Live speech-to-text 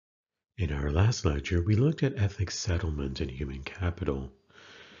In our last lecture, we looked at ethnic settlement and human capital.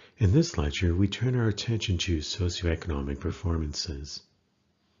 In this lecture, we turn our attention to socioeconomic performances.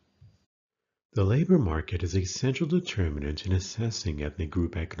 The labor market is a central determinant in assessing ethnic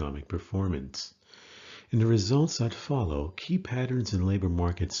group economic performance. In the results that follow, key patterns in labor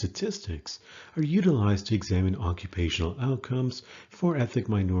market statistics are utilized to examine occupational outcomes for ethnic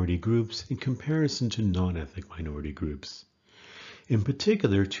minority groups in comparison to non-ethnic minority groups. In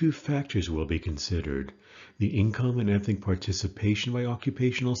particular, two factors will be considered: the income and ethnic participation by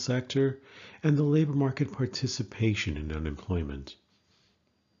occupational sector, and the labor market participation in unemployment.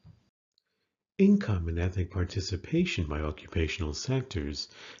 Income and ethnic participation by occupational sectors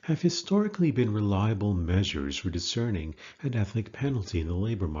have historically been reliable measures for discerning an ethnic penalty in the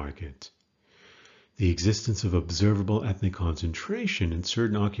labor market. The existence of observable ethnic concentration in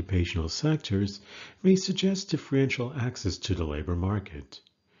certain occupational sectors may suggest differential access to the labor market.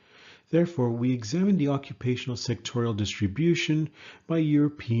 Therefore, we examine the occupational sectorial distribution by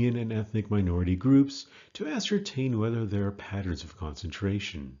European and ethnic minority groups to ascertain whether there are patterns of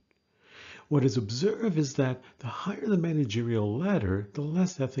concentration. What is observed is that the higher the managerial ladder, the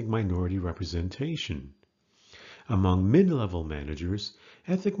less ethnic minority representation. Among mid-level managers,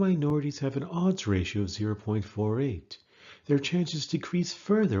 ethnic minorities have an odds ratio of 0.48. Their chances decrease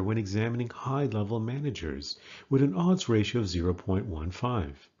further when examining high-level managers, with an odds ratio of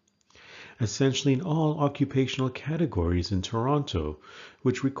 0.15. Essentially in all occupational categories in Toronto,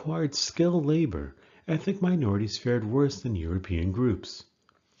 which required skilled labor, ethnic minorities fared worse than European groups.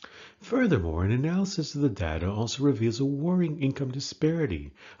 Furthermore, an analysis of the data also reveals a worrying income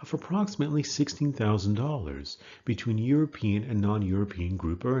disparity of approximately $16,000 between European and non-European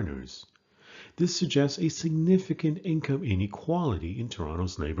group earners. This suggests a significant income inequality in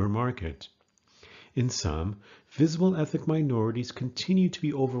Toronto's labor market. In sum, visible ethnic minorities continue to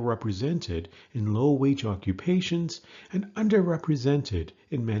be overrepresented in low-wage occupations and underrepresented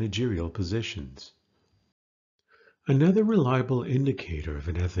in managerial positions. Another reliable indicator of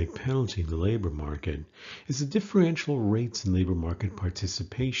an ethnic penalty in the labor market is the differential rates in labor market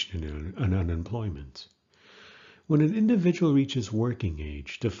participation and unemployment. When an individual reaches working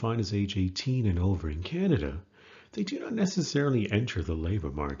age, defined as age 18 and over in Canada, they do not necessarily enter the labor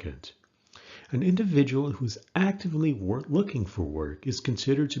market. An individual who is actively looking for work is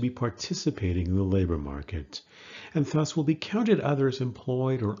considered to be participating in the labor market, and thus will be counted either as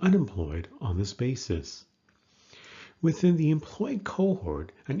employed or unemployed on this basis. Within the employed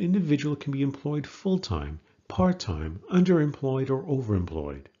cohort, an individual can be employed full-time, part-time, underemployed, or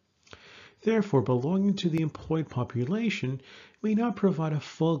overemployed. Therefore, belonging to the employed population may not provide a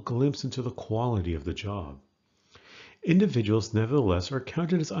full glimpse into the quality of the job. Individuals nevertheless are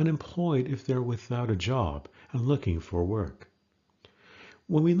counted as unemployed if they're without a job and looking for work.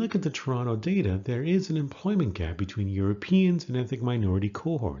 When we look at the Toronto data, there is an employment gap between Europeans and ethnic minority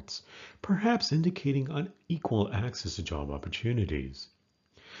cohorts, perhaps indicating unequal access to job opportunities.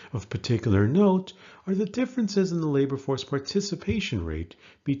 Of particular note are the differences in the labor force participation rate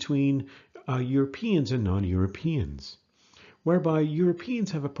between Europeans and non-Europeans, whereby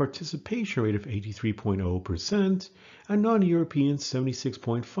Europeans have a participation rate of 83.0% and non-Europeans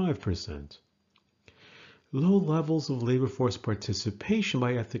 76.5%. Low levels of labor force participation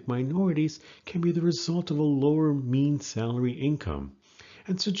by ethnic minorities can be the result of a lower mean salary income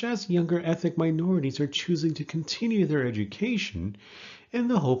and suggest younger ethnic minorities are choosing to continue their education in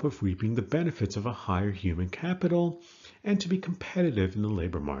the hope of reaping the benefits of a higher human capital and to be competitive in the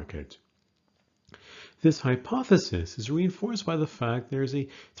labor market. This hypothesis is reinforced by the fact there is a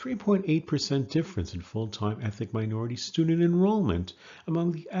 3.8% difference in full-time ethnic minority student enrollment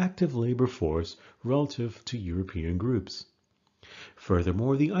among the active labor force relative to European groups.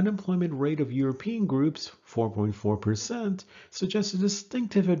 Furthermore, the unemployment rate of European groups, 4.4%, suggests a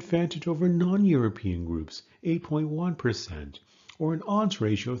distinctive advantage over non-European groups, 8.1%, or an odds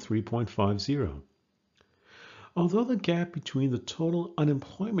ratio of 3.50. Although the gap between the total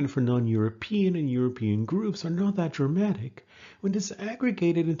unemployment for non-European and European groups are not that dramatic, when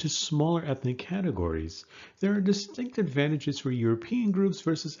disaggregated into smaller ethnic categories, there are distinct advantages for European groups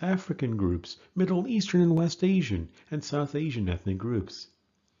versus African groups, Middle Eastern and West Asian, and South Asian ethnic groups.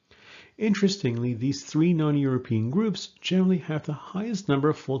 Interestingly, these three non-European groups generally have the highest number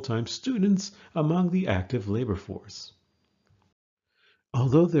of full-time students among the active labor force.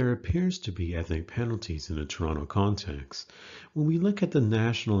 Although there appears to be ethnic penalties in the Toronto context, when we look at the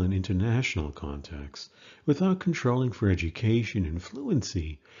national and international context, without controlling for education and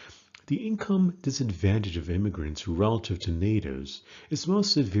fluency, the income disadvantage of immigrants relative to natives is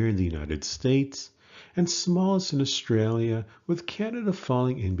most severe in the United States, and smallest in Australia, with Canada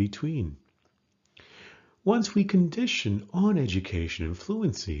falling in between. Once we condition on education and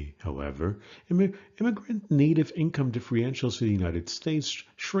fluency, however, immigrant native income differentials for the United States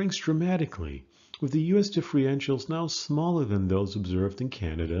shrinks dramatically, with the U.S. differentials now smaller than those observed in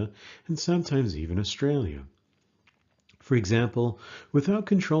Canada and sometimes even Australia. For example, without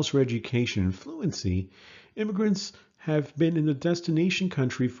controls for education and fluency, immigrants have been in the destination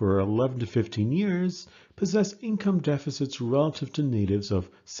country for 11 to 15 years, possess income deficits relative to natives of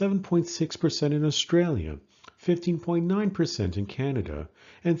 7.6% in Australia, 15.9% in Canada,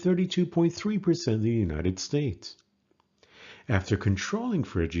 and 32.3% in the United States. After controlling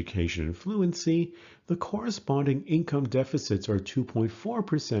for education and fluency, the corresponding income deficits are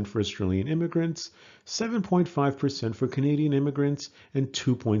 2.4% for Australian immigrants, 7.5% for Canadian immigrants, and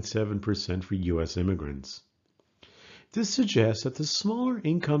 2.7% for U.S. immigrants. This suggests that the smaller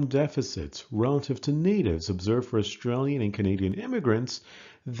income deficits relative to natives observed for Australian and Canadian immigrants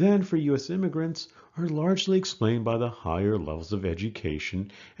than for U.S. immigrants are largely explained by the higher levels of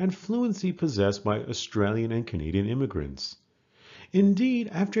education and fluency possessed by Australian and Canadian immigrants. Indeed,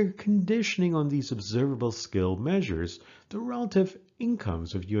 after conditioning on these observable skill measures, the relative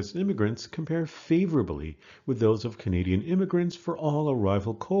incomes of U.S. immigrants compare favorably with those of Canadian immigrants for all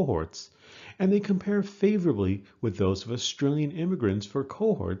arrival cohorts, and they compare favorably with those of Australian immigrants for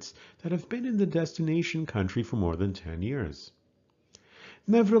cohorts that have been in the destination country for more than 10 years.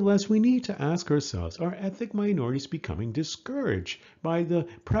 Nevertheless, we need to ask ourselves, are ethnic minorities becoming discouraged by the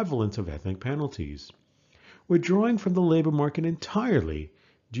prevalence of ethnic penalties? Withdrawing from the labor market entirely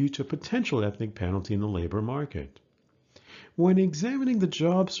due to potential ethnic penalty in the labor market. When examining the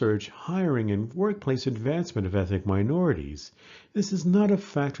job search, hiring, and workplace advancement of ethnic minorities, this is not a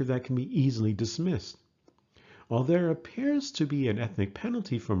factor that can be easily dismissed. While there appears to be an ethnic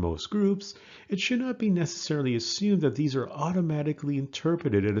penalty for most groups, it should not be necessarily assumed that these are automatically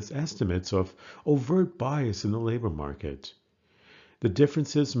interpreted as estimates of overt bias in the labor market. The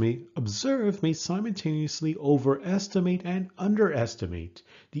differences observed may simultaneously overestimate and underestimate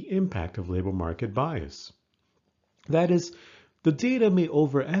the impact of labor market bias. That is, the data may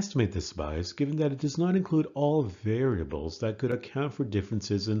overestimate this bias given that it does not include all variables that could account for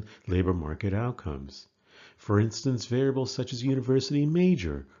differences in labor market outcomes. For instance, variables such as university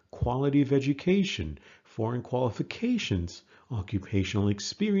major, quality of education, foreign qualifications, occupational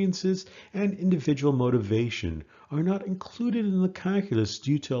experiences, and individual motivation are not included in the calculus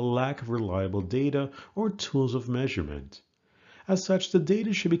due to a lack of reliable data or tools of measurement. As such, the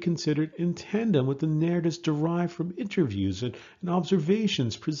data should be considered in tandem with the narratives derived from interviews and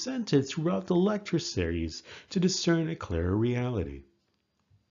observations presented throughout the lecture series to discern a clearer reality.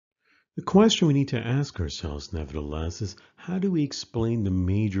 The question we need to ask ourselves, nevertheless, is how do we explain the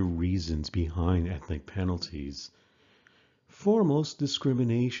major reasons behind ethnic penalties? Foremost,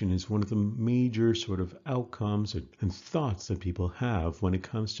 discrimination is one of the major outcomes and thoughts that people have when it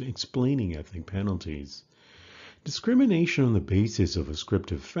comes to explaining ethnic penalties. Discrimination on the basis of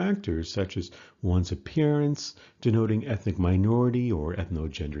ascriptive factors such as one's appearance, denoting ethnic minority or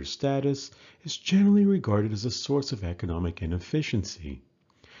ethnogender status, is generally regarded as a source of economic inefficiency.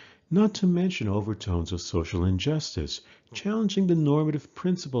 Not to mention overtones of social injustice, challenging the normative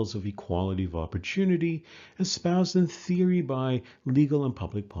principles of equality of opportunity espoused in theory by legal and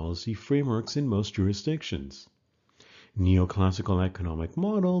public policy frameworks in most jurisdictions. Neoclassical economic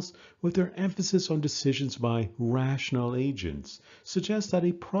models, with their emphasis on decisions by rational agents, suggest that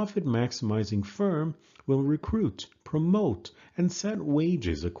a profit-maximizing firm will recruit, promote, and set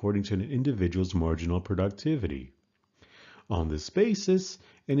wages according to an individual's marginal productivity. On this basis,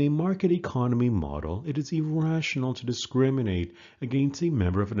 in a market economy model, it is irrational to discriminate against a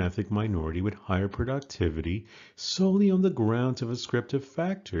member of an ethnic minority with higher productivity solely on the grounds of ascriptive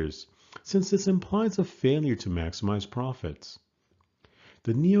factors, since this implies a failure to maximize profits.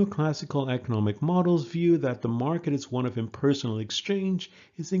 The neoclassical economic model's view that the market is one of impersonal exchange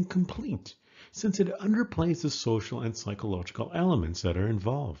is incomplete, since it underplays the social and psychological elements that are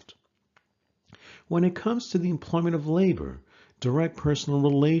involved. When it comes to the employment of labor, direct personal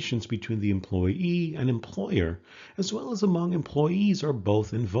relations between the employee and employer, as well as among employees, are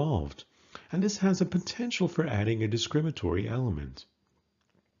both involved, and this has a potential for adding a discriminatory element.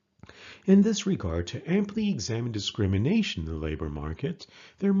 In this regard, to amply examine discrimination in the labor market,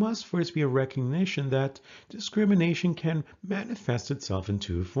 there must first be a recognition that discrimination can manifest itself in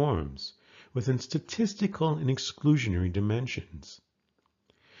two forms, within statistical and exclusionary dimensions.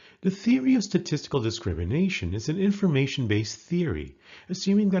 The theory of statistical discrimination is an information-based theory,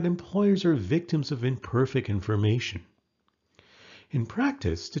 assuming that employers are victims of imperfect information. In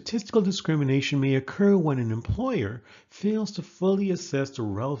practice, statistical discrimination may occur when an employer fails to fully assess the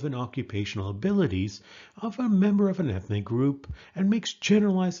relevant occupational abilities of a member of an ethnic group and makes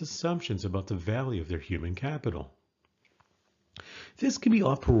generalized assumptions about the value of their human capital. This can be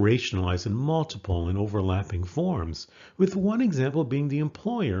operationalized in multiple and overlapping forms, with one example being the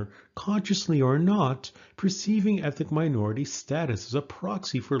employer, consciously or not, perceiving ethnic minority status as a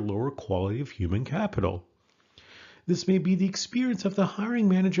proxy for lower quality of human capital. This may be the experience of the hiring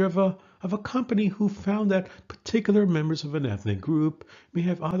manager of a company who found that particular members of an ethnic group may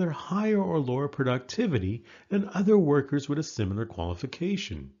have either higher or lower productivity than other workers with a similar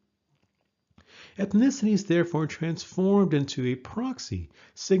qualification. Ethnicity is therefore transformed into a proxy,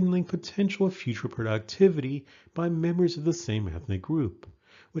 signaling potential future productivity by members of the same ethnic group,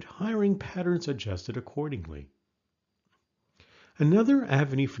 with hiring patterns adjusted accordingly. Another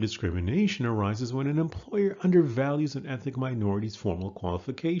avenue for discrimination arises when an employer undervalues an ethnic minority's formal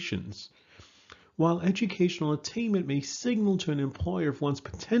qualifications. While educational attainment may signal to an employer of one's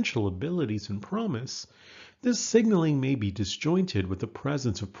potential abilities and promise, this signaling may be disjointed with the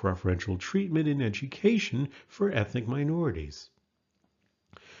presence of preferential treatment in education for ethnic minorities.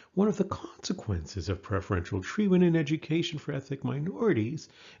 One of the consequences of preferential treatment in education for ethnic minorities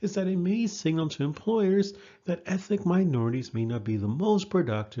is that it may signal to employers that ethnic minorities may not be the most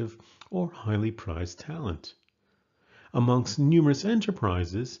productive or highly prized talent. Amongst numerous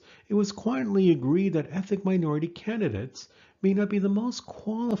enterprises, it was quietly agreed that ethnic minority candidates may not be the most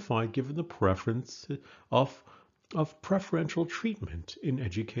qualified given the preference of preferential treatment in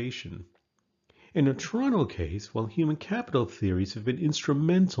education. In the Toronto case, while human capital theories have been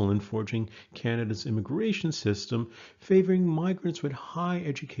instrumental in forging Canada's immigration system, favoring migrants with high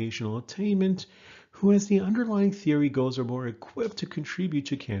educational attainment, who, as the underlying theory goes, are more equipped to contribute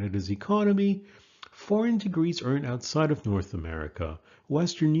to Canada's economy, foreign degrees earned outside of North America,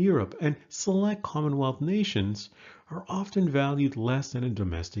 Western Europe, and select Commonwealth nations are often valued less than in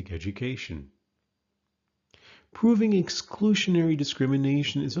domestic education. Proving exclusionary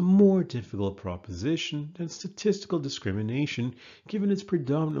discrimination is a more difficult proposition than statistical discrimination, given its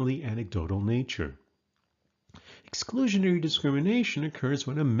predominantly anecdotal nature. Exclusionary discrimination occurs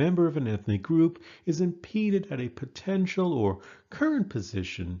when a member of an ethnic group is impeded at a potential or current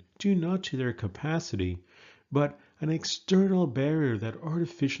position due not to their capacity, but an external barrier that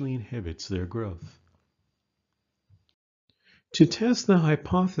artificially inhibits their growth. To test the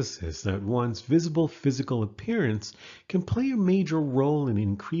hypothesis that one's visible physical appearance can play a major role in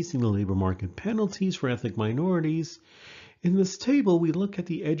increasing the labor market penalties for ethnic minorities, in this table we look at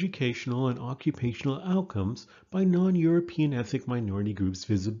the educational and occupational outcomes by non-European ethnic minority groups'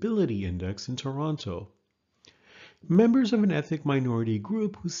 visibility index in Toronto. Members of an ethnic minority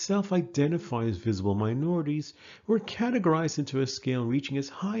group who self-identify as visible minorities were categorized into a scale reaching as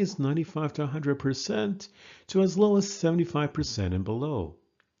high as 95 to 100% to as low as 75% and below.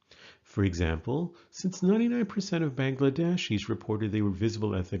 For example, since 99% of Bangladeshis reported they were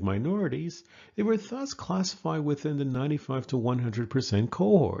visible ethnic minorities, they were thus classified within the 95 to 100%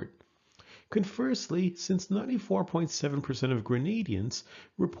 cohort. Conversely, since 94.7% of Grenadians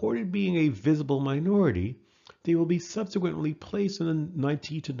reported being a visible minority, they will be subsequently placed in the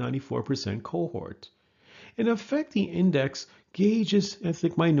 90 to 94% cohort. In effect, the index gauges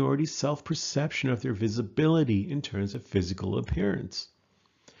ethnic minorities' self-perception of their visibility in terms of physical appearance.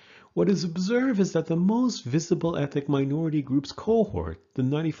 What is observed is that the most visible ethnic minority groups cohort, the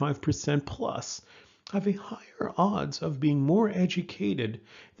 95% plus, have a higher odds of being more educated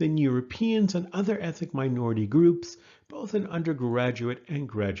than Europeans and other ethnic minority groups, both in undergraduate and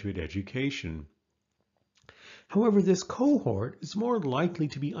graduate education. However, this cohort is more likely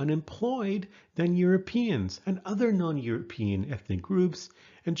to be unemployed than Europeans and other non-European ethnic groups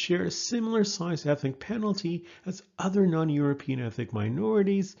and share a similar size ethnic penalty as other non-European ethnic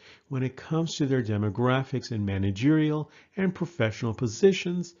minorities when it comes to their demographics in managerial and professional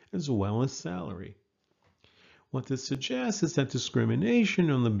positions as well as salary. What this suggests is that discrimination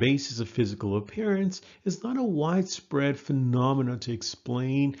on the basis of physical appearance is not a widespread phenomenon to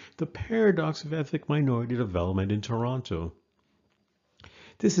explain the paradox of ethnic minority development in Toronto.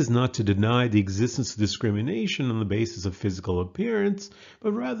 This is not to deny the existence of discrimination on the basis of physical appearance,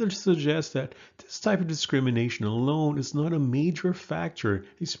 but rather to suggest that this type of discrimination alone is not a major factor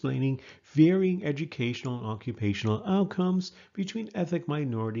explaining varying educational and occupational outcomes between ethnic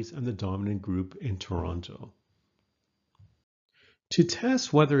minorities and the dominant group in Toronto. To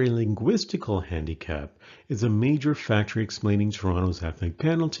test whether a linguistical handicap is a major factor explaining Toronto's ethnic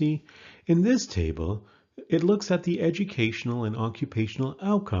penalty, in this table, It looks at the educational and occupational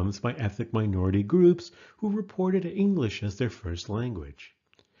outcomes by ethnic minority groups who reported English as their first language.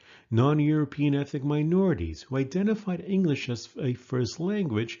 Non-European ethnic minorities who identified English as a first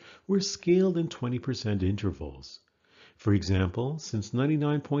language were scaled in 20% intervals. For example, since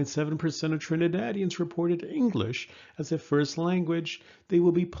 99.7% of Trinidadians reported English as a first language, they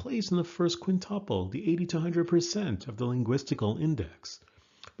will be placed in the first quintuple, the 80 to 100% of the linguistical index,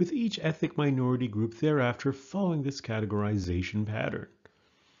 with each ethnic minority group thereafter following this categorization pattern.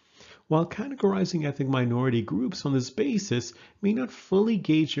 While categorizing ethnic minority groups on this basis may not fully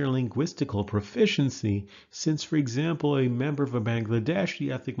gauge their linguistical proficiency, since, for example, a member of a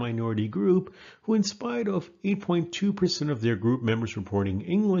Bangladeshi ethnic minority group, who in spite of 8.2% of their group members reporting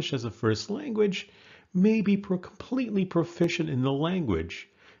English as a first language, may be completely proficient in the language,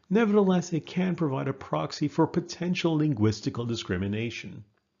 nevertheless it can provide a proxy for potential linguistical discrimination.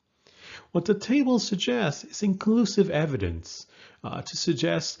 What the table suggests is inclusive evidence to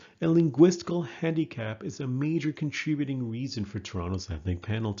suggest a linguistical handicap is a major contributing reason for Toronto's ethnic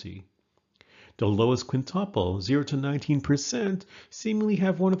penalty. The lowest quintuple, 0 to 19%, seemingly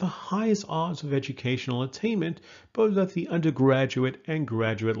have one of the highest odds of educational attainment, both at the undergraduate and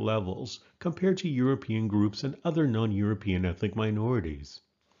graduate levels, compared to European groups and other non-European ethnic minorities.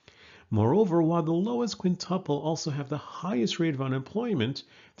 Moreover, while the lowest quintuple also have the highest rate of unemployment,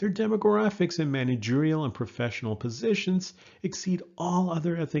 their demographics and managerial and professional positions exceed all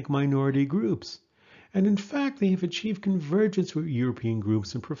other ethnic minority groups. And in fact, they have achieved convergence with European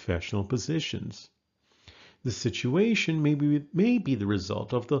groups in professional positions. The situation may be the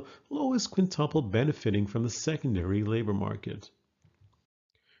result of the lowest quintuple benefiting from the secondary labor market.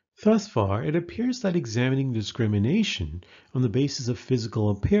 Thus far, it appears that examining discrimination on the basis of physical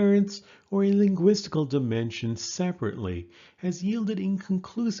appearance or a linguistical dimension separately has yielded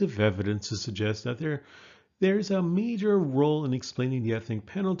inconclusive evidence to suggest that there is a major role in explaining the ethnic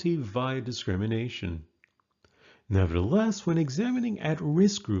penalty via discrimination. Nevertheless, when examining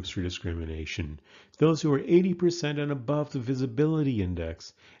at-risk groups for discrimination, those who are 80% and above the visibility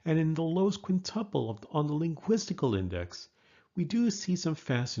index and in the lowest quintuple on the linguistical index, we do see some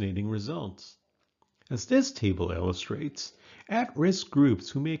fascinating results. As this table illustrates, at-risk groups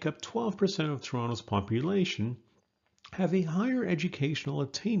who make up 12% of Toronto's population have a higher educational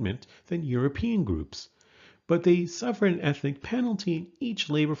attainment than European groups, but they suffer an ethnic penalty in each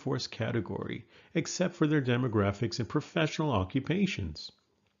labor force category, except for their demographics and professional occupations.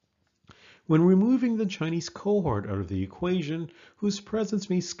 When removing the Chinese cohort out of the equation, whose presence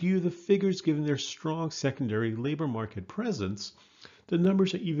may skew the figures given their strong secondary labor market presence, the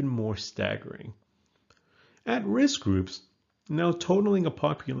numbers are even more staggering. At-risk groups, now totaling a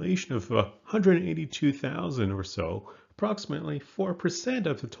population of 182,000 or so, approximately 4%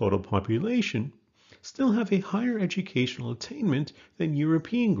 of the total population, still have a higher educational attainment than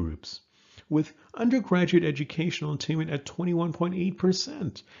European groups, with undergraduate educational attainment at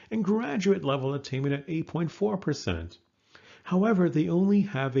 21.8% and graduate level attainment at 8.4%. However, they only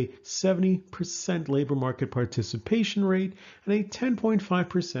have a 70% labor market participation rate and a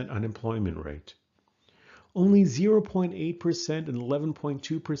 10.5% unemployment rate. Only 0.8% and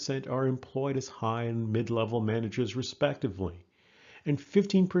 11.2% are employed as high and mid-level managers respectively, and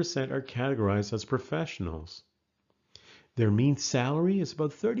 15% are categorized as professionals. Their mean salary is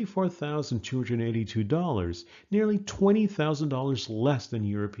about $34,282, nearly $20,000 less than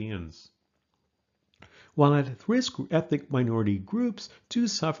Europeans. While at-risk ethnic minority groups do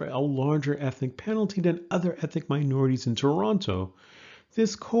suffer a larger ethnic penalty than other ethnic minorities in Toronto,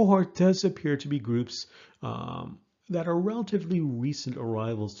 this cohort does appear to be groups that are relatively recent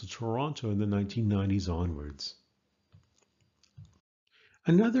arrivals to Toronto in the 1990s onwards.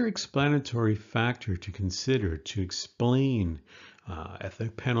 Another explanatory factor to consider to explain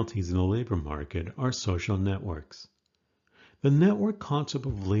ethnic penalties in the labor market are social networks. The network concept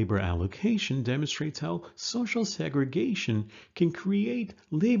of labor allocation demonstrates how social segregation can create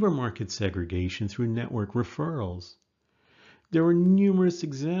labor market segregation through network referrals. There are numerous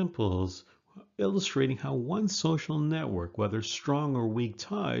examples illustrating how one social network, whether strong or weak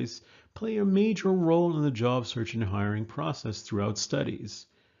ties, play a major role in the job search and hiring process throughout studies.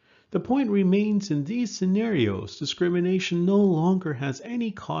 The point remains, in these scenarios, discrimination no longer has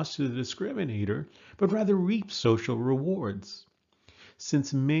any cost to the discriminator, but rather reaps social rewards.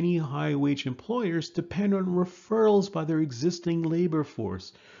 Since many high-wage employers depend on referrals by their existing labor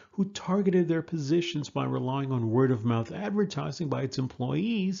force, who targeted their positions by relying on word-of-mouth advertising by its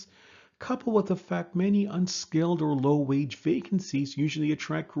employees, coupled with the fact many unskilled or low-wage vacancies usually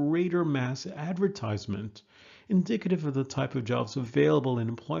attract greater mass advertisement, indicative of the type of jobs available in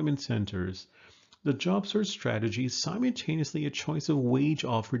employment centers, the job search strategy is simultaneously a choice of wage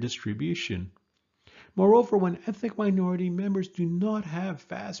offer distribution. Moreover, when ethnic minority members do not have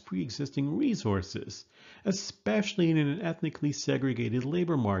vast pre-existing resources, especially in an ethnically segregated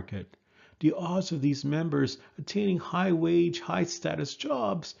labor market, the odds of these members attaining high-wage, high-status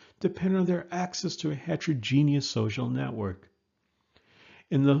jobs depend on their access to a heterogeneous social network.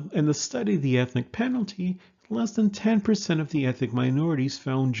 In the study of the ethnic penalty, less than 10% of the ethnic minorities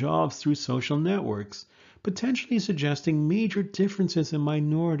found jobs through social networks, potentially suggesting major differences in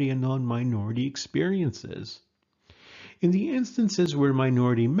minority and non-minority experiences. In the instances where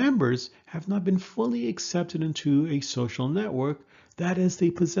minority members have not been fully accepted into a social network, that is, they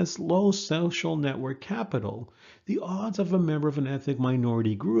possess low social network capital, the odds of a member of an ethnic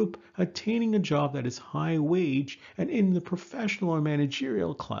minority group attaining a job that is high wage and in the professional or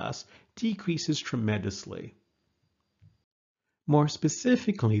managerial class decreases tremendously. More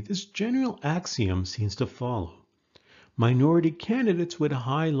specifically, this general axiom seems to follow. Minority candidates with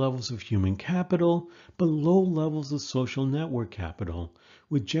high levels of human capital but low levels of social network capital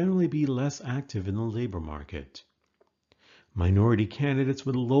would generally be less active in the labor market. Minority candidates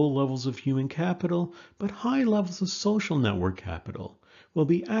with low levels of human capital but high levels of social network capital will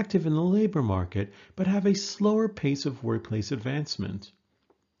be active in the labor market but have a slower pace of workplace advancement.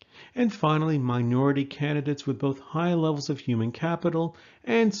 And finally, minority candidates with both high levels of human capital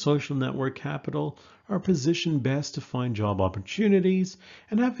and social network capital are positioned best to find job opportunities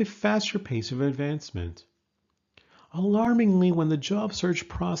and have a faster pace of advancement. Alarmingly, when the job search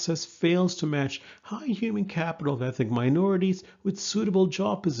process fails to match high human capital of ethnic minorities with suitable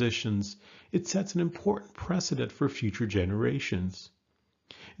job positions, it sets an important precedent for future generations.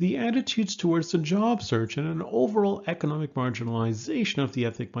 The attitudes towards the job search and an overall economic marginalization of the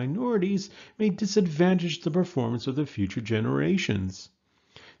ethnic minorities may disadvantage the performance of the future generations.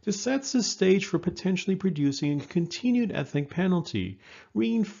 This sets the stage for potentially producing a continued ethnic penalty,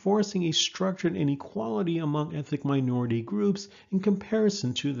 reinforcing a structured inequality among ethnic minority groups in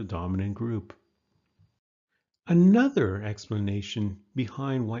comparison to the dominant group. Another explanation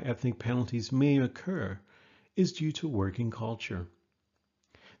behind why ethnic penalties may occur is due to working culture.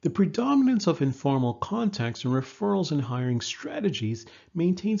 The predominance of informal contacts and referrals in hiring strategies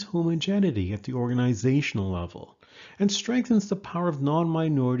maintains homogeneity at the organizational level and strengthens the power of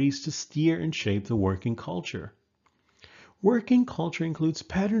non-minorities to steer and shape the working culture. Working culture includes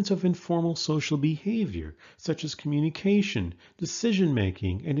patterns of informal social behavior, such as communication,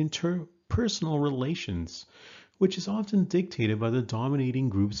 decision-making, and interpersonal relations, which is often dictated by the dominating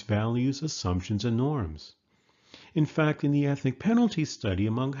group's values, assumptions, and norms. In fact, in the ethnic penalty study,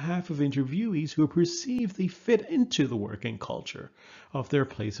 among half of interviewees who perceived they fit into the working culture of their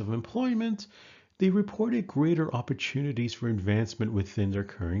place of employment, they reported greater opportunities for advancement within their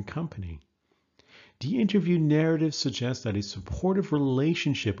current company. The interview narrative suggests that a supportive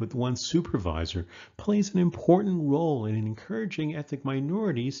relationship with one's supervisor plays an important role in encouraging ethnic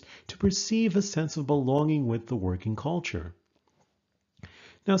minorities to perceive a sense of belonging with the working culture.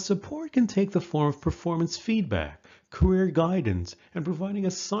 Now, support can take the form of performance feedback, career guidance, and providing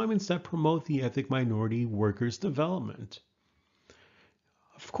assignments that promote the ethnic minority workers' development.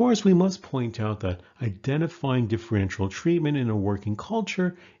 Of course, we must point out that identifying differential treatment in a working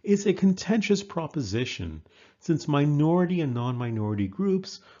culture is a contentious proposition, since minority and non-minority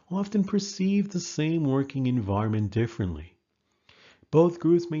groups often perceive the same working environment differently. Both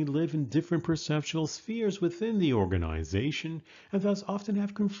groups may live in different perceptual spheres within the organization and thus often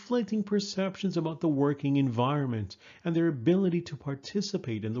have conflicting perceptions about the working environment and their ability to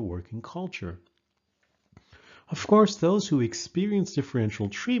participate in the working culture. Of course, those who experience differential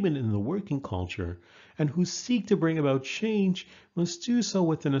treatment in the working culture and who seek to bring about change must do so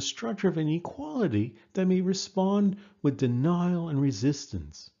within a structure of inequality that may respond with denial and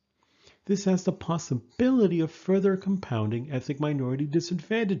resistance. This has the possibility of further compounding ethnic minority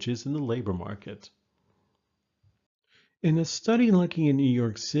disadvantages in the labor market. In a study looking at New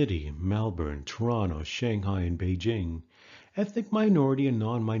York City, Melbourne, Toronto, Shanghai, and Beijing, ethnic minority and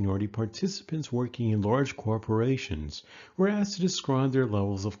non-minority participants working in large corporations were asked to describe their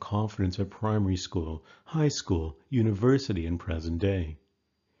levels of confidence at primary school, high school, university, and present day.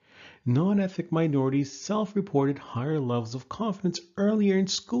 Non-ethnic minorities self-reported higher levels of confidence earlier in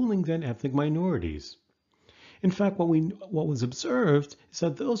schooling than ethnic minorities. In fact, what was observed is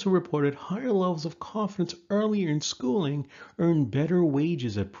that those who reported higher levels of confidence earlier in schooling earned better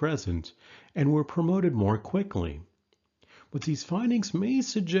wages at present and were promoted more quickly. What these findings may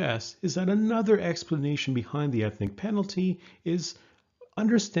suggest is that another explanation behind the ethnic penalty is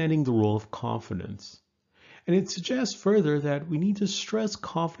understanding the role of confidence. And it suggests further that we need to stress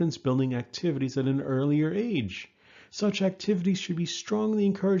confidence building activities at an earlier age. Such activities should be strongly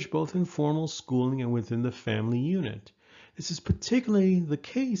encouraged both in formal schooling and within the family unit. This is particularly the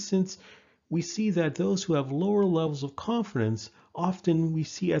case since we see that those who have lower levels of confidence, often we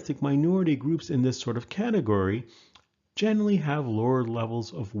see ethnic minority groups in this sort of category, generally have lower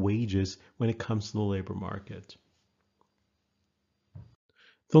levels of wages when it comes to the labor market.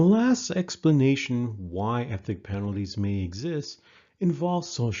 The last explanation why ethnic penalties may exist involves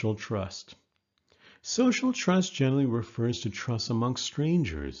social trust. Social trust generally refers to trust among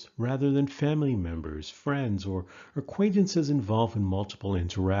strangers rather than family members, friends, or acquaintances involved in multiple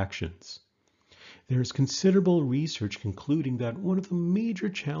interactions. There is considerable research concluding that one of the major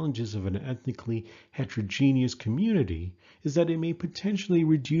challenges of an ethnically heterogeneous community is that it may potentially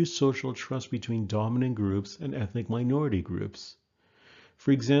reduce social trust between dominant groups and ethnic minority groups.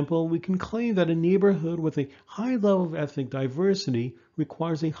 For example, we can claim that a neighborhood with a high level of ethnic diversity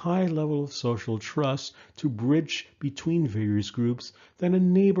requires a high level of social trust to bridge between various groups than a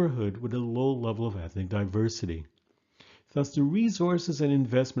neighborhood with a low level of ethnic diversity. Thus, the resources and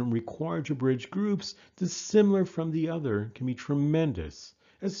investment required to bridge groups dissimilar from the other can be tremendous,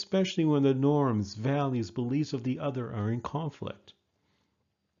 especially when the norms, values, beliefs of the other are in conflict.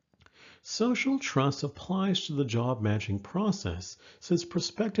 Social trust applies to the job matching process, since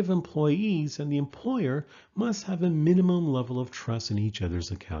prospective employees and the employer must have a minimum level of trust in each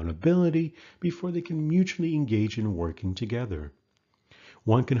other's accountability before they can mutually engage in working together.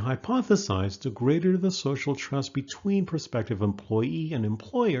 One can hypothesize the greater the social trust between prospective employee and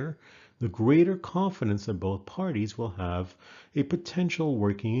employer, the greater confidence that both parties will have a potential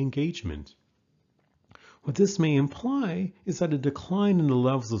working engagement. What this may imply is that a decline in the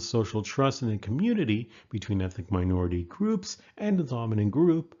levels of social trust in a community between ethnic minority groups and the dominant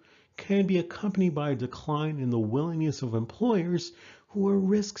group can be accompanied by a decline in the willingness of employers who are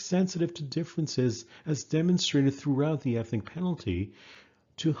risk sensitive to differences as demonstrated throughout the ethnic penalty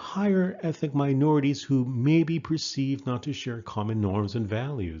to hire ethnic minorities who may be perceived not to share common norms and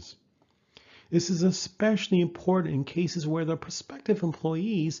values. This is especially important in cases where the prospective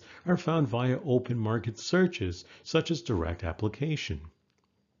employees are found via open market searches, such as direct application.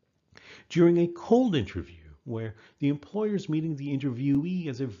 During a cold interview, where the employer is meeting the interviewee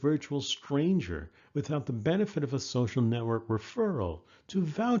as a virtual stranger without the benefit of a social network referral to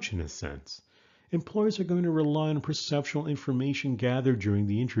vouch in a sense, employers are going to rely on perceptual information gathered during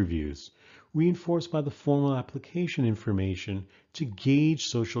the interviews, reinforced by the formal application information to gauge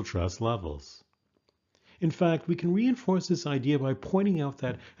social trust levels. In fact, we can reinforce this idea by pointing out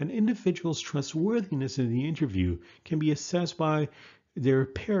that an individual's trustworthiness in the interview can be assessed by their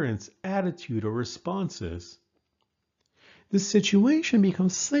appearance, attitude, or responses. This situation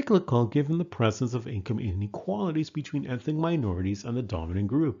becomes cyclical given the presence of income inequalities between ethnic minorities and the dominant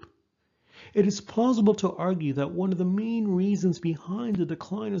group. It is plausible to argue that one of the main reasons behind the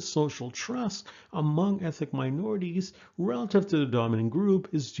decline of social trust among ethnic minorities relative to the dominant group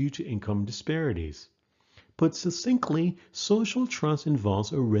is due to income disparities. Put succinctly, social trust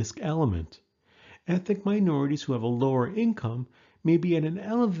involves a risk element. Ethnic minorities who have a lower income may be at an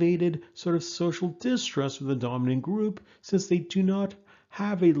elevated sort of social distrust with the dominant group since they do not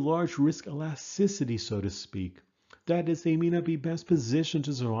have a large risk elasticity, so to speak. That is, they may not be best positioned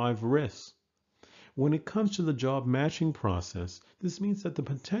to survive risks. When it comes to the job matching process, this means that the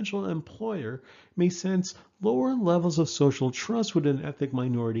potential employer may sense lower levels of social trust with an ethnic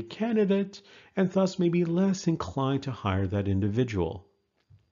minority candidate and thus may be less inclined to hire that individual.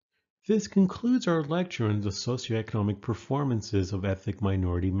 This concludes our lecture on the socioeconomic performances of ethnic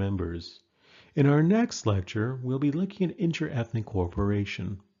minority members. In our next lecture, we'll be looking at interethnic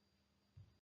cooperation.